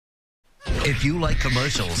If you like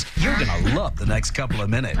commercials, you're gonna love the next couple of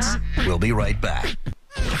minutes. We'll be right back.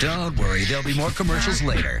 Don't worry, there'll be more commercials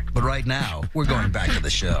later. But right now, we're going back to the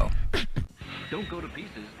show. Don't go to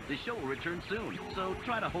pieces. The show will return soon, so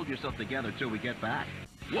try to hold yourself together till we get back.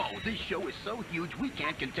 Whoa, this show is so huge we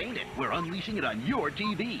can't contain it. We're unleashing it on your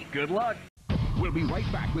TV. Good luck. We'll be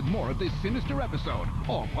right back with more of this sinister episode,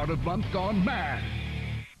 all part of Month Gone Mad.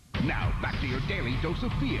 Now, back to your daily dose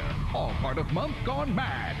of fear, all part of Month Gone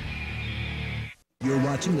Mad. You're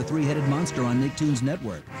watching the Three-Headed Monster on Nicktoons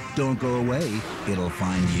Network. Don't go away, it'll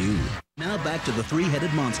find you. Now back to the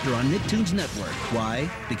Three-Headed Monster on Nicktoons Network. Why?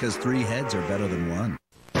 Because 3 heads are better than 1.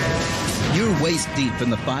 You're waist deep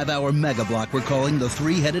in the 5-hour mega block we're calling the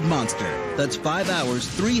Three-Headed Monster. That's 5 hours,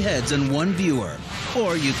 3 heads, and 1 viewer.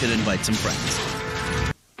 Or you can invite some friends.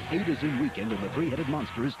 8 is in weekend and the Three-Headed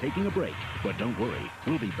Monster is taking a break. But don't worry,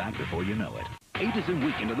 we'll be back before you know it. 8 is in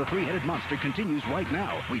weekend and the Three-Headed Monster continues right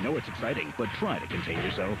now. We know it's exciting, but try to contain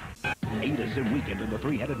yourself. 8 is in weekend and the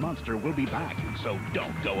Three-Headed Monster will be back, so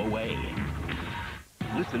don't go away.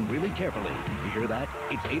 Listen really carefully. You hear that?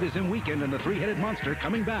 It's 8 is in weekend and the Three-Headed Monster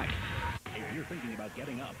coming back. If you're thinking about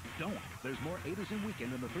getting up, don't. There's more 8 is in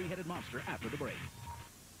weekend and the Three-Headed Monster after the break.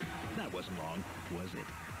 That wasn't wrong, was it?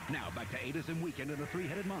 Now back to 8 is in weekend and the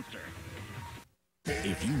Three-Headed Monster.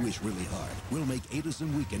 If you wish really hard, we'll make 8 is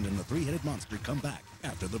in weekend and the Three-Headed Monster come back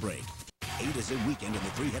after the break. 8 is in weekend and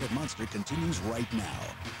the Three-Headed Monster continues right now.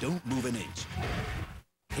 Don't move an inch.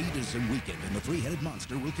 8 is in weekend and the Three-Headed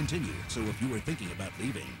Monster will continue. So if you were thinking about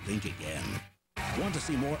leaving, think again. Want to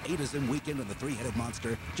see more 8 is in weekend and the Three-Headed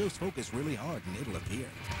Monster? Just focus really hard and it'll appear.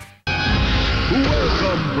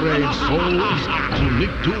 Welcome, brave souls, to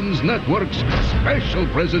Nicktoons Network's special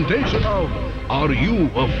presentation of Are You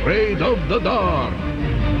Afraid of the Dark?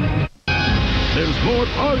 There's more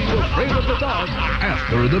Are You Afraid of the Dark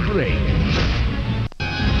after the break.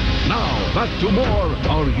 Now, back to more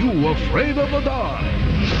Are You Afraid of the Dark?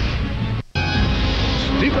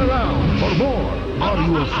 Stick around for more Are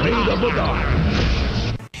You Afraid of the Dark?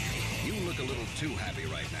 You look a little too happy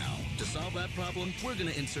right now. To solve that problem, we're going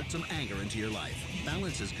to insert some anger into your life.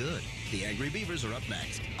 Balance is good. The Angry Beavers are up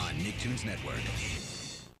next on Nicktoons Network.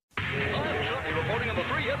 I'm Chucky reporting on the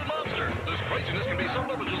Three-Headed Monster. This craziness can be summed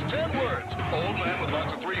up in just 10 words. Old man with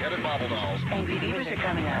lots of three-headed marble dolls. Angry Beavers are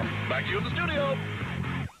coming up. Back to you in the studio.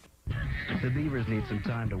 The Beavers need some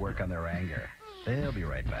time to work on their anger. They'll be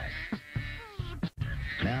right back.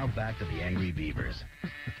 Now back to the Angry Beavers.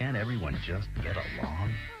 Can't everyone just get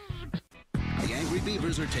along? The Angry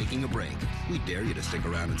Beavers are taking a break. We dare you to stick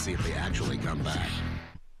around and see if they actually come back.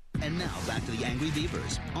 And now back to the Angry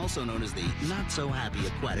Beavers, also known as the not-so-happy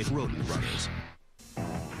aquatic rodent brothers.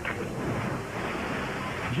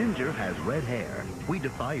 Ginger has red hair. We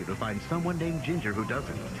defy you to find someone named Ginger who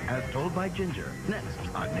doesn't. As told by Ginger, next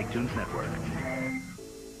on Nicktoons Network.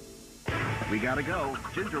 We gotta go.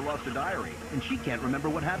 Ginger lost her diary, and she can't remember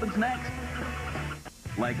what happens next.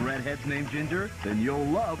 Like redheads named Ginger? Then you'll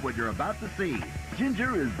love what you're about to see.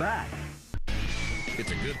 Ginger is back.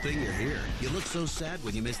 It's a good thing you're here. You looked so sad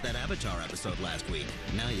when you missed that Avatar episode last week.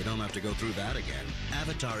 Now you don't have to go through that again.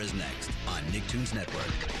 Avatar is next on Nicktoons Network.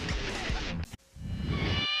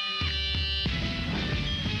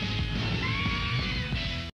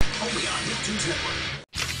 Only on Nicktoons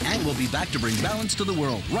Network. And we'll be back to bring balance to the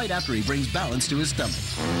world right after he brings balance to his stomach.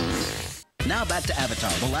 Now back to Avatar,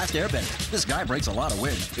 The Last Airbender. This guy breaks a lot of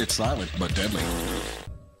wind. It's silent, but deadly.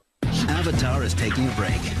 Avatar is taking a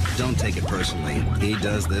break. Don't take it personally. He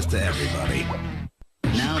does this to everybody.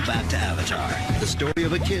 Now back to Avatar, the story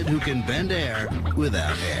of a kid who can bend air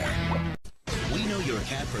without air. We know you're a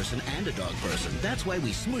cat person and a dog person. That's why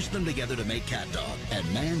we smushed them together to make Cat Dog.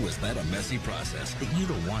 And man, was that a messy process that you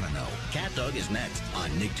don't want to know. Cat Dog is next on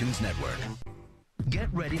Nicktoons Network.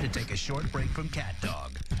 Get ready to take a short break from Cat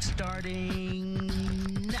Dog. Starting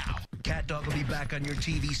now. Cat Dog will be back on your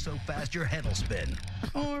TV so fast your head will spin.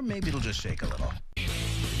 Or maybe it'll just shake a little.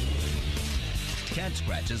 Cat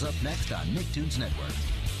Scratch is up next on Nicktoons Network.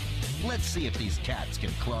 Let's see if these cats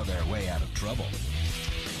can claw their way out of trouble.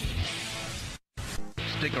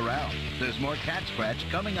 Stick around. There's more Cat Scratch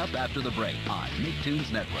coming up after the break on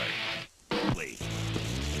Nicktoons Network.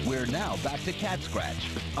 We're now back to Cat Scratch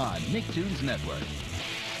on Nicktoons Network.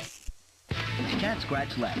 Cat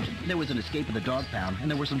Scratch left. There was an escape of the dog pound, and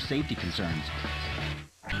there were some safety concerns.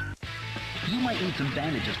 You might need some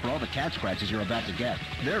bandages for all the cat scratches you're about to get.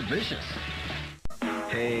 They're vicious.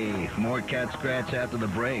 Hey, more Cat Scratch after the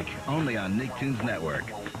break, only on Nicktoons Network.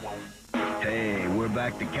 Hey, we're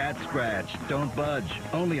back to Cat Scratch. Don't budge,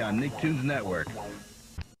 only on Nicktoons Network.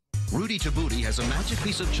 Rudy Tabooty has a magic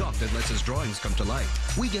piece of chalk that lets his drawings come to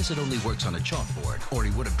life. We guess it only works on a chalkboard, or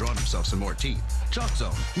he would have drawn himself some more teeth. Chalk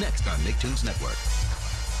Zone, next on Nicktoons Network.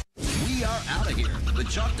 We are out of here. The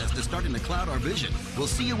chalk dust is starting to cloud our vision. We'll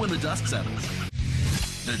see you when the dust settles.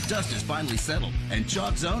 The dust is finally settled, and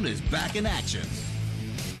Chalk Zone is back in action.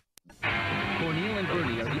 Cornel and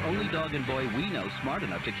Bernie are the only dog and boy we know smart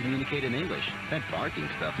enough to communicate in English. That barking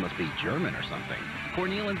stuff must be German or something.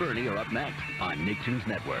 Cornel and Bernie are up next on Nicktoons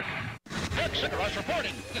Network. Head Sycaros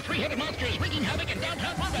reporting. The three-headed monster is wreaking havoc in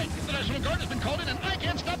downtown Bombay. The National Guard has been called in, and I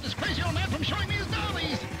can't stop this crazy old man from showing me his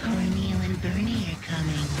dollies. Cornel and Bernie are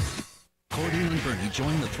coming. Cornel and Bernie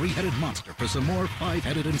join the three-headed monster for some more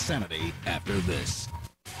five-headed insanity after this.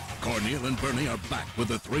 Cornel and Bernie are back with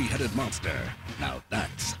the three-headed monster. Now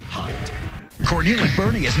that's hot. Cornel and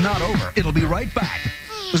Bernie is not over. It'll be right back.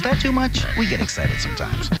 Was that too much? We get excited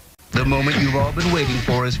sometimes. The moment you've all been waiting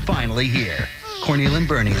for is finally here. Cornel and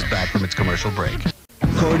Bernie is back from its commercial break.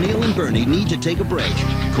 Cornel and Bernie need to take a break.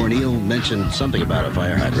 Cornel mentioned something about a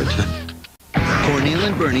fire hydrant. Cornel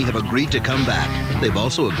and Bernie have agreed to come back. They've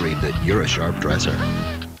also agreed that you're a sharp dresser.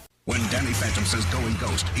 When Danny Phantom says going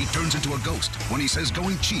ghost, he turns into a ghost. When he says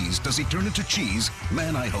going cheese, does he turn into cheese?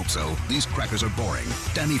 Man, I hope so. These crackers are boring.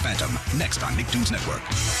 Danny Phantom, next on Nicktoons Network.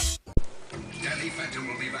 Danny Phantom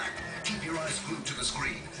will be back. Keep your eyes glued to the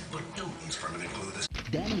screen, but don't use permanent glue this.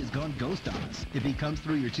 Danny has gone ghost on us. If he comes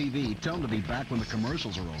through your TV, tell him to be back when the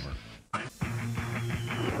commercials are over.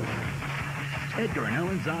 Edgar and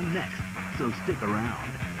Ellen's on next, so stick around.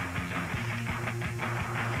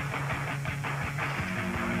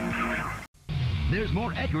 There's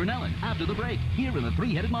more Edgar and Ellen after the break, here in the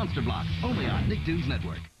Three-Headed Monster Block, only on Nicktoons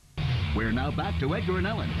Network. We're now back to Edgar and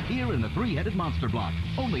Ellen, here in the Three-Headed Monster Block,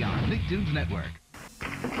 only on Nicktoons Network.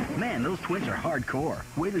 Man, those twins are hardcore.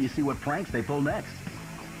 Wait till you see what pranks they pull next.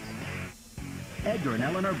 Edgar and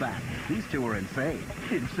Ellen are back. These two are insane.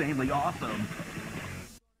 Insanely awesome.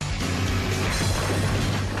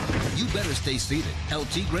 You better stay seated.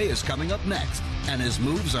 LT Gray is coming up next, and his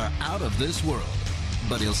moves are out of this world.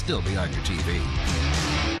 But he'll still be on your TV.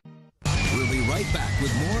 We'll be right back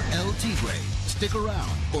with more LT Gray. Stick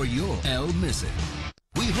around, or you'll miss it.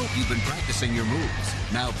 We hope you've been practicing your moves.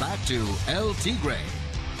 Now back to LT Gray.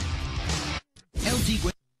 LT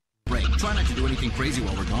Gray. Try not to do anything crazy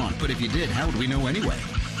while we're gone. But if you did, how would we know anyway?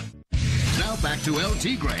 Now back to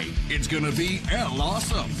LT Gray. It's gonna be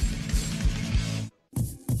awesome.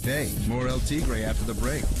 Hey, more LT Gray after the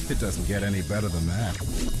break. It doesn't get any better than that.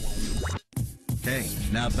 Hey,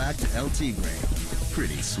 now back to LT Gray.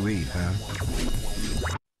 Pretty sweet, huh?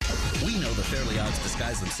 We know the Fairly Odds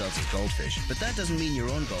disguise themselves as goldfish, but that doesn't mean your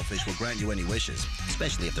own goldfish will grant you any wishes,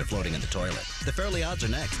 especially if they're floating in the toilet. The Fairly Odds are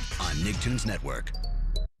next on Nicktoons Network.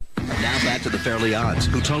 Now back to the Fairly Odds,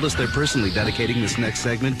 who told us they're personally dedicating this next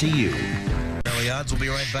segment to you. Fairly Odds will be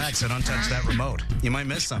right back, so don't touch that remote. You might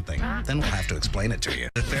miss something. Then we'll have to explain it to you.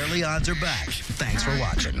 The Fairly Odds are back. Thanks for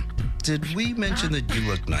watching. Did we mention that you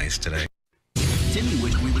look nice today? Timmy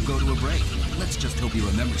wished we would go to a break. Let's just hope he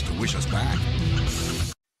remembers to wish us back.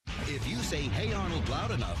 If you say, "Hey Arnold,"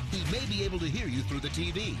 loud enough, he may be able to hear you through the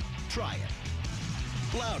TV. Try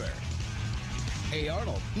it. Louder. Hey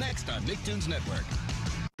Arnold, next on Nicktoons Network.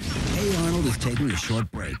 Hey Arnold is taking a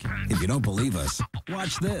short break. If you don't believe us,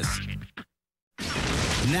 watch this.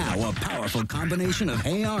 Now a powerful combination of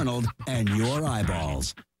Hey Arnold and your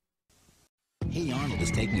eyeballs. Hey Arnold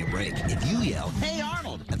is taking a break. If you yell, "Hey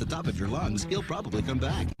Arnold," at the top of your lungs, he'll probably come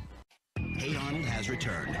back. Hey Arnold has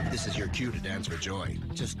returned. This is your cue to dance for joy.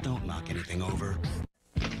 Just don't knock anything over.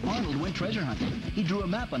 Arnold went treasure hunting. He drew a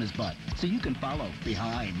map on his butt, so you can follow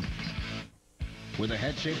behind. With a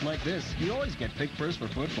head shaped like this, you always get picked first for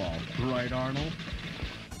football. Right, Arnold?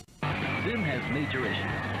 Zim has major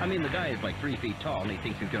issues. I mean, the guy is like 3 feet tall, and he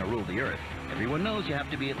thinks he's going to rule the earth. Everyone knows you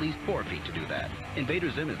have to be at least 4 feet to do that.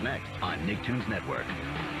 Invader Zim is next on Nicktoons Network.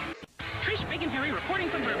 Trish, Big and Harry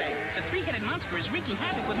reporting from Burbank. The three-headed monster is wreaking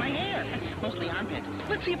havoc with my hair. Mostly armpits.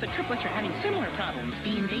 Let's see if the triplets are having similar problems.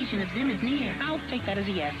 The invasion of Zim is near. I'll take that as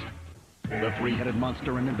a yes. The three-headed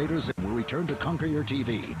monster and Invader Zim will return to conquer your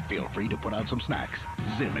TV. Feel free to put out some snacks.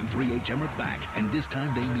 Zim and 3HM are back, and this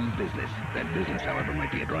time they mean business. That business, however,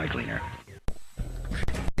 might be a dry cleaner.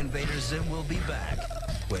 Invader Zim will be back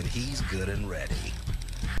when he's good and ready.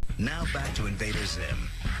 Now back to Invader Zim.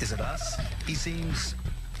 Is it us? He seems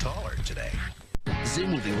taller today.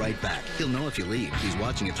 Zim will be right back. He'll know if you leave. He's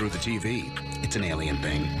watching it through the TV. It's an alien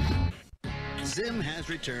thing. Zim has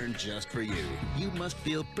returned just for you. You must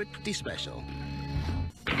feel pretty special.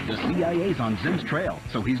 The CIA's on Zim's trail,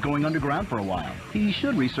 so he's going underground for a while. He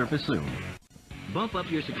should resurface soon. Bump up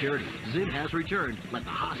your security. Zim has returned. Let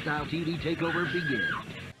the hostile TV takeover begin.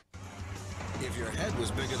 If your head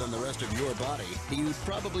was bigger than the rest of your body, you'd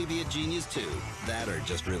probably be a genius too. That or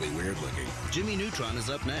just really weird looking. Jimmy Neutron is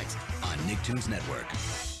up next on Nicktoons Network.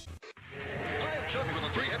 I am Chucky with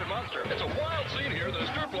the three-headed monster. It's a wild scene here. There's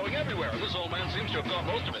dirt blowing everywhere. This old man seems to have got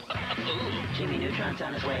most of it. Jimmy Neutron's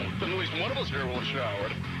on his way. Then at least one of us here will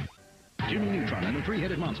shower. Jimmy Neutron and the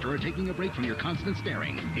three-headed monster are taking a break from your constant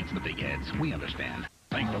staring. It's the big heads. We understand.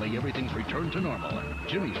 Thankfully, everything's returned to normal.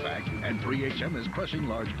 Jimmy's back, and 3HM is crushing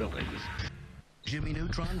large buildings. Jimmy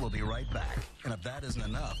Neutron will be right back. And if that isn't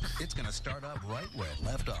enough, it's going to start up right where it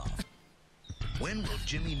left off. When will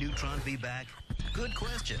Jimmy Neutron be back? Good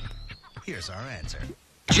question. Here's our answer.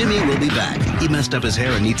 Jimmy will be back. He messed up his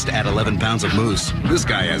hair and needs to add 11 pounds of mousse. This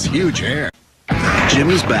guy has huge hair.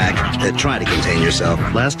 Jimmy's back. Try to contain yourself.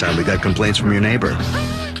 Last time we got complaints from your neighbor.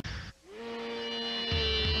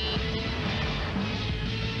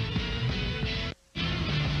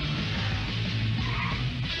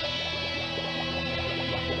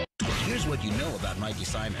 Here's what you know about Mikey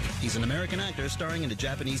Simon. He's an American actor starring in a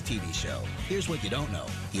Japanese TV show. Here's what you don't know.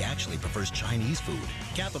 He actually prefers Chinese food.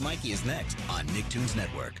 Kappa Mikey is next on Nicktoons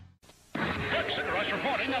Network. Rush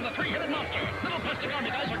reporting on the three-headed monster. Little plastic army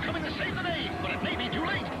guys are coming to save the day, but it may be too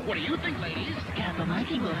late. What do you think, ladies? Kappa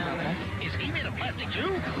Mikey will help us. Is he made of plastic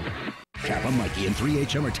too? Kappa Mikey and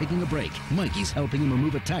 3HM are taking a break. Mikey's helping him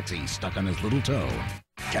remove a taxi stuck on his little toe.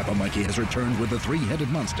 Kappa Mikey has returned with the three-headed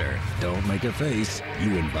monster. Don't make a face.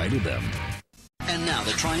 You invited them. And now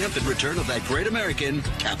the triumphant return of that great American,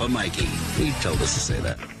 Kappa Mikey. He told us to say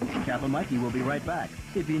that. Kappa Mikey will be right back.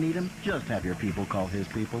 If you need him, just have your people call his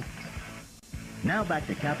people. Now back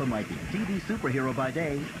to Kappa Mikey, TV superhero by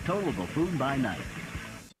day, total buffoon by night.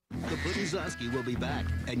 Kaputnzowski will be back,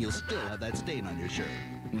 and you'll still have that stain on your shirt.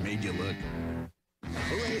 Made you look.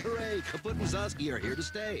 Hooray, hooray! Kaputnzowski are here to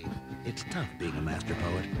stay. It's tough being a master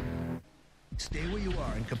poet. Stay where you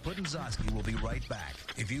are, and Kaputnzowski will be right back.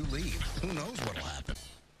 If you leave, who knows what'll happen?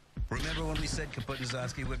 Remember when we said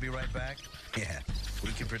Kaputnzowski would be right back? Yeah,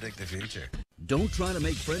 we can predict the future. Don't try to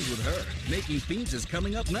make friends with her. Making Fiends is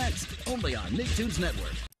coming up next, only on Nicktoons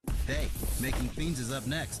Network. Hey, Making Fiends is up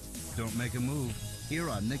next. Don't make a move, here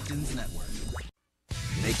on Nicktoons Network.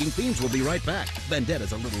 Making Fiends will be right back.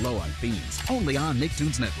 Vendetta's a little low on Fiends, only on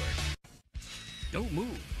Nicktoons Network. Don't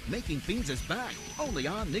move, Making Fiends is back, only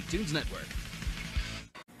on Nicktoons Network.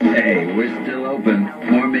 Hey, we're still open.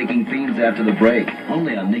 More Making Fiends after the break,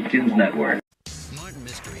 only on Nicktoons Network. Martin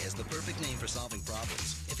Mystery has the perfect name for solving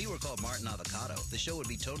problems. If he were called Martin Avocado, the show would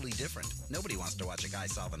be totally different. Nobody wants to watch a guy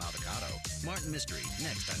solve an avocado. Martin Mystery,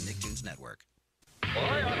 next on Nicktoons Network.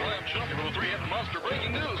 Hi, I'm Chucky from the three-headed monster.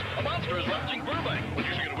 Breaking news. A monster is ravaging Burbank. Would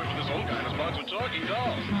you get away from this old guy in his box of talking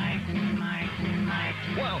dolls? Martin.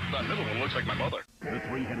 Well, that middle one looks like my mother. The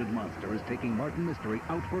three-headed monster is taking Martin Mystery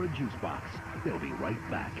out for a juice box. They'll be right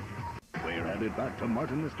back. We're headed back to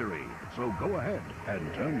Martin Mystery, so go ahead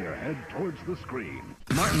and turn your head towards the screen.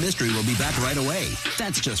 Martin Mystery will be back right away.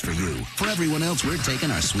 That's just for you. For everyone else, we're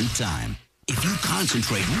taking our sweet time. If you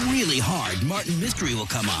concentrate really hard, Martin Mystery will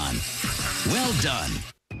come on. Well done.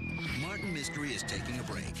 Martin Mystery is taking a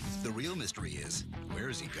break. The real mystery is, where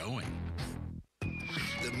is he going?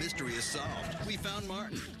 The mystery is solved. We found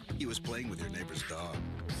Martin. He was playing with your neighbor's dog.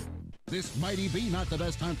 This mighty be not the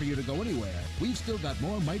best time for you to go anywhere. We've still got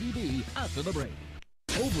more Mighty B after the break.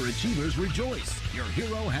 Overachievers rejoice. Your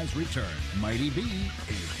hero has returned. Mighty B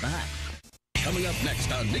is back. Coming up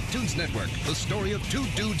next on Nicktoons Network, the story of two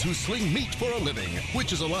dudes who sling meat for a living,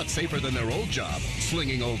 which is a lot safer than their old job,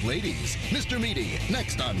 slinging old ladies. Mr. Meaty,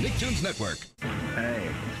 next on Nicktoons Network. Hey,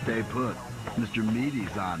 stay put. Mr.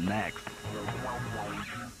 Meaty's on next.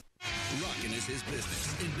 Rockin' is his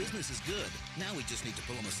business, and business is good. Now we just need to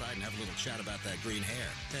pull him aside and have a little chat about that green hair.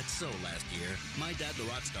 That's so last year. My Dad the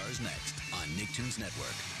Rockstar is next on Nicktoons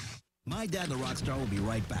Network. My Dad the Rockstar will be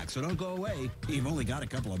right back, so don't go away. You've only got a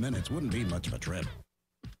couple of minutes. Wouldn't be much of a trip.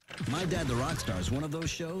 My Dad the Rockstar is one of those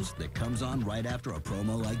shows that comes on right after a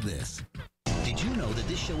promo like this. Did you know that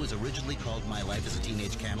this show was originally called My Life as a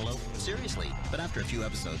Teenage Cantaloupe? Seriously, but after a few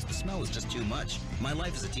episodes, the smell was just too much. My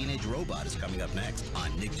Life as a Teenage Robot is coming up next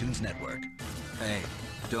on Nicktoons Network. Hey,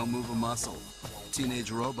 don't move a muscle.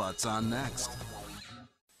 Teenage Robot's on next.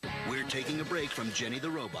 We're taking a break from Jenny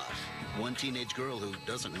the Robot, one teenage girl who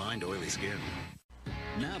doesn't mind oily skin.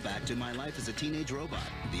 Now back to My Life as a Teenage Robot,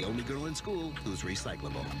 the only girl in school who's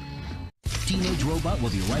recyclable. Teenage Robot will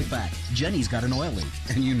be right back. Jenny's got an oil leak,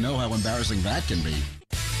 and you know how embarrassing that can be.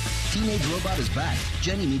 Teenage Robot is back.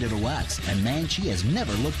 Jenny needed a wax, and man, she has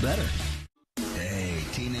never looked better. Hey,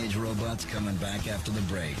 Teenage Robot's coming back after the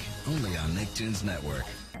break, only on Nicktoons Network.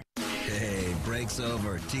 Hey, break's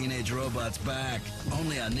over. Teenage Robot's back,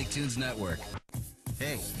 only on Nicktoons Network.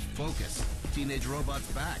 Hey, focus. Teenage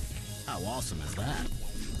Robot's back. How awesome is that?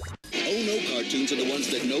 Oh no, cartoons are the ones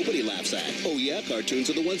that nobody laughs at. Oh yeah, cartoons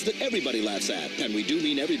are the ones that everybody laughs at. And we do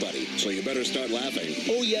mean everybody, so you better start laughing.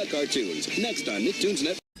 Oh yeah, cartoons. Next on Nicktoons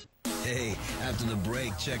Network. Hey, after the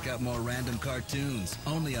break, check out more random cartoons,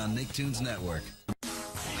 only on Nicktoons Network.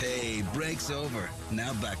 Hey, break's over.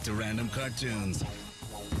 Now back to random cartoons.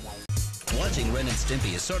 Watching Ren and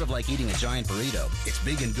Stimpy is sort of like eating a giant burrito. It's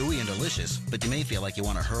big and gooey and delicious, but you may feel like you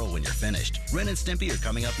want to hurl when you're finished. Ren and Stimpy are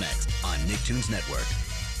coming up next on Nicktoons Network.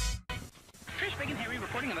 Trish, Big and Harry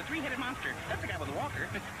reporting on the three-headed monster. That's the guy with the walker.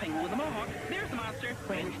 Penguin with the mohawk. There's the monster.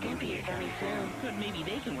 Ren and Stimpy are coming soon. Good, maybe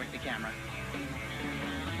they can work the camera.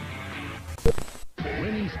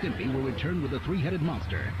 Ren and Stimpy will return with a three-headed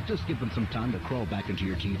monster. Just give them some time to crawl back into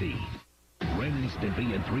your TV. Ren and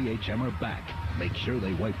Stimpy and 3HM are back. Make sure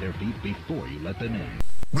they wipe their feet before you let them in.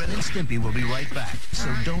 Ren and Stimpy will be right back,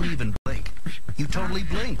 so don't even blink. You totally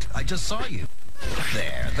blinked. I just saw you.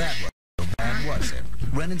 There, that wasn't so bad, was it?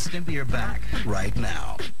 Ren and Stimpy are back right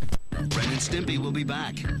now. Ren and Stimpy will be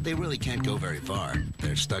back. They really can't go very far.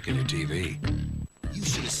 They're stuck in a TV. You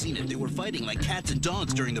should have seen it. They were fighting like cats and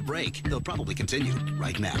dogs during the break. They'll probably continue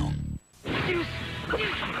right now.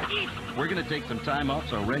 We're gonna take some time off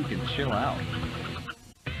so Ren can chill out.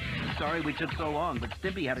 Sorry we took so long, but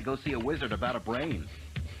Stimpy had to go see a wizard about a brain.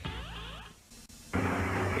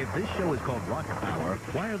 If this show is called Rocket Power,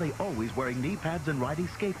 why are they always wearing knee pads and riding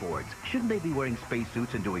skateboards? Shouldn't they be wearing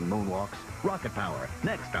spacesuits and doing moonwalks? Rocket Power,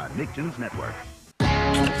 next on Nicktoons Network.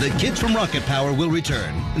 The kids from Rocket Power will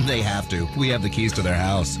return. They have to. We have the keys to their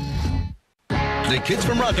house. The kids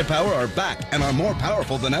from Rocket Power are back and are more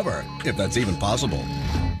powerful than ever, if that's even possible.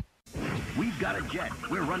 We've got a jet.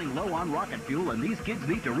 We're running low on rocket fuel, and these kids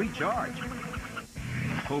need to recharge.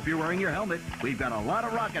 Hope you're wearing your helmet. We've got a lot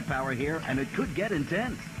of rocket power here, and it could get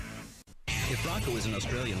intense. If Rocco is an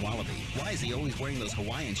Australian wallaby, why is he always wearing those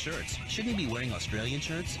Hawaiian shirts? Shouldn't he be wearing Australian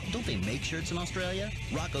shirts? Don't they make shirts in Australia?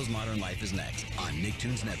 Rocco's Modern Life is next on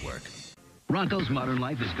Nicktoons Network. Rocco's Modern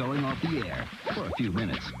Life is going off the air for a few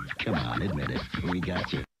minutes. Come on, admit it. We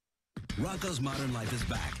got you. Rocco's Modern Life is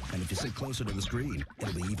back, and if you sit closer to the screen,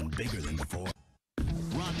 it'll be even bigger than before.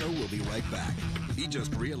 Rocco will be right back. He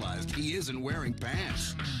just realized he isn't wearing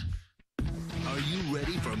pants. Are you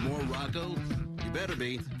ready for more Rocco? You better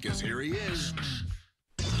be, because here he is.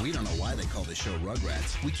 We don't know why they call this show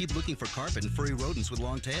Rugrats. We keep looking for carpet and furry rodents with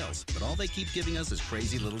long tails, but all they keep giving us is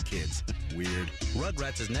crazy little kids. Weird.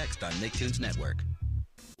 Rugrats is next on Nicktoons Network.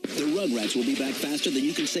 The Rugrats will be back faster than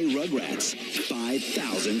you can say Rugrats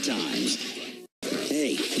 5,000 times.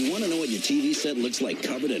 Hey, you want to know what your TV set looks like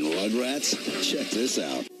covered in Rugrats? Check this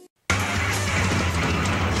out.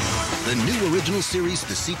 The new original series,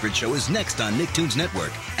 The Secret Show, is next on Nicktoons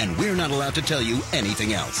Network, and we're not allowed to tell you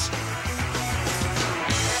anything else.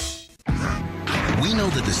 We know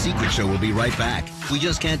that The Secret Show will be right back. We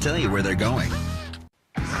just can't tell you where they're going.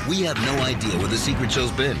 We have no idea where The Secret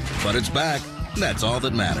Show's been, but it's back. That's all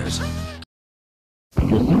that matters.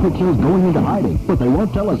 The Secret Show's going into hiding, but they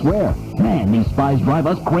won't tell us where. Man, these spies drive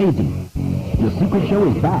us crazy. The Secret Show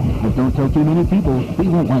is back, but don't tell too many people. We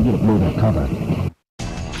won't want you to blow their cover.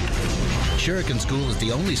 Shuriken School is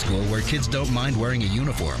the only school where kids don't mind wearing a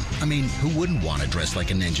uniform. I mean, who wouldn't want to dress like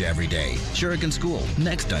a ninja every day? Shuriken School,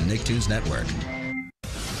 next on Nicktoons Network.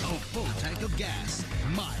 A full tank of gas,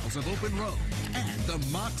 miles of open road, and the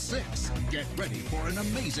Mach 6. Get ready for an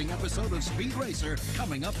amazing episode of Speed Racer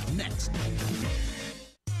coming up next.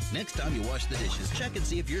 Next time you wash the dishes, check and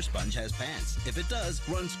see if your sponge has pants. If it does,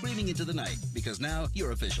 run screaming into the night, because now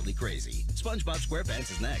you're officially crazy. SpongeBob SquarePants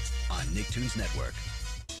is next on Nicktoons Network.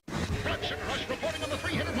 Brad Sugar Rush reporting on the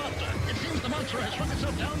three-headed monster. It seems the monster has shrunk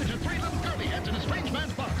itself down into three little curly heads in a strange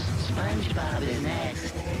man's box. SpongeBob is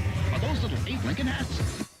next. Are those little Abe Lincoln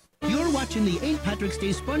hats? You're watching the St. Patrick's Day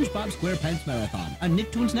SpongeBob SquarePants Marathon on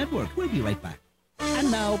Nicktoons Network. We'll be right back.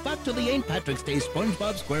 And now, back to the St. Patrick's Day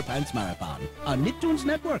SpongeBob SquarePants Marathon on Nicktoons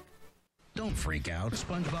Network. Don't freak out.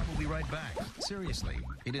 SpongeBob will be right back. Seriously,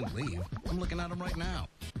 he didn't leave. I'm looking at him right now.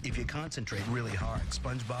 If you concentrate really hard,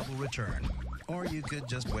 SpongeBob will return. Or you could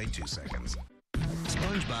just wait 2 seconds.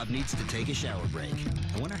 SpongeBob needs to take a shower break.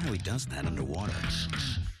 I wonder how he does that underwater.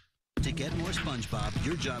 To get more SpongeBob,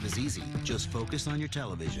 your job is easy. Just focus on your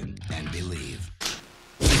television and believe.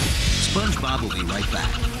 SpongeBob will be right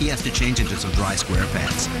back. He has to change into some dry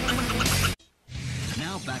SquarePants.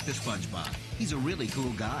 Now back to SpongeBob. He's a really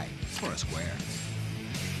cool guy for a square.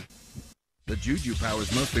 The Juju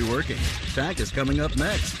powers must be working. Tank is coming up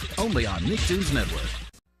next, only on Nicktoons Network.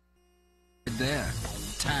 There.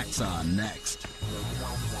 Tack's on next.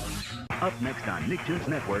 Up next on Nicktoons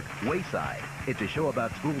Network, Wayside. It's a show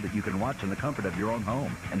about school that you can watch in the comfort of your own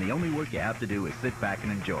home, and the only work you have to do is sit back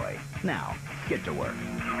and enjoy. Now, get to work.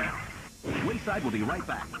 Wayside will be right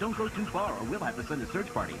back. Don't go too far or we'll have to send a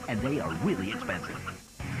search party, and they are really expensive.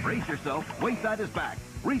 Brace yourself. Wayside is back.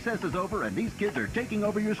 Recess is over, and these kids are taking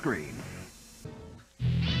over your screen.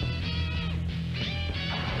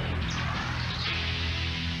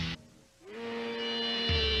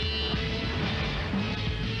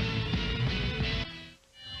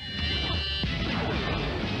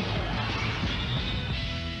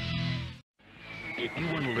 If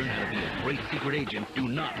you want to learn how to be a great secret agent, do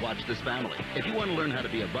not watch this family. If you want to learn how to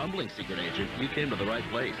be a bumbling secret agent, you came to the right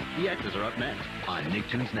place. The X's are up next on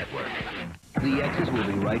Nicktoons Network. The X's will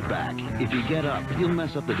be right back. If you get up, you'll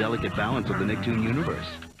mess up the delicate balance of the Nicktoon universe.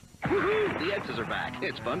 Woohoo! The X's are back.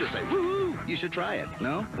 It's fun to say woohoo! You should try it.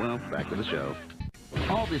 No? Well, back to the show.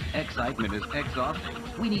 All this excitement is exhausting.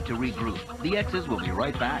 We need to regroup. The X's will be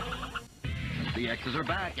right back. The X's are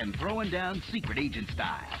back and throwing down secret agent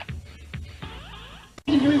style.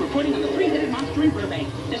 Harry reporting on the three-headed monster in Burbank.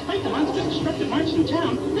 Despite the monster's destructive march through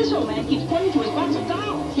town, this old man keeps pointing to his box of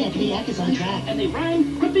dolls. Yakety-yak is on track. And they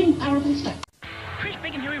rhyme, gripping, powerful stuff. Trish,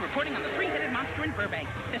 Big, and Harry reporting on the three-headed monster in Burbank.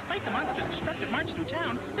 Despite the monster's destructive march through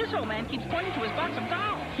town, this old man keeps pointing to his box of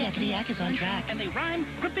dolls. Yakety-yak is on track. And they rhyme,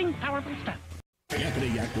 gripping, powerful stuff.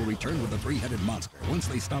 Yakety Yak will return with the three-headed monster once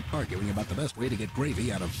they stop arguing about the best way to get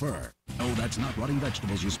gravy out of fur. Oh, that's not rotting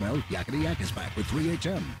vegetables you smell. Yakety Yak is back with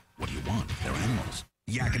 3HM. What do you want? They're animals.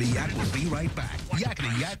 Yakety Yak will be right back.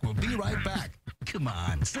 Yakety Yak will be right back. Come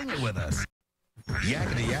on, sing it with us.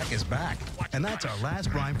 Yakety Yak is back, and that's our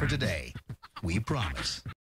last rhyme for today. We promise.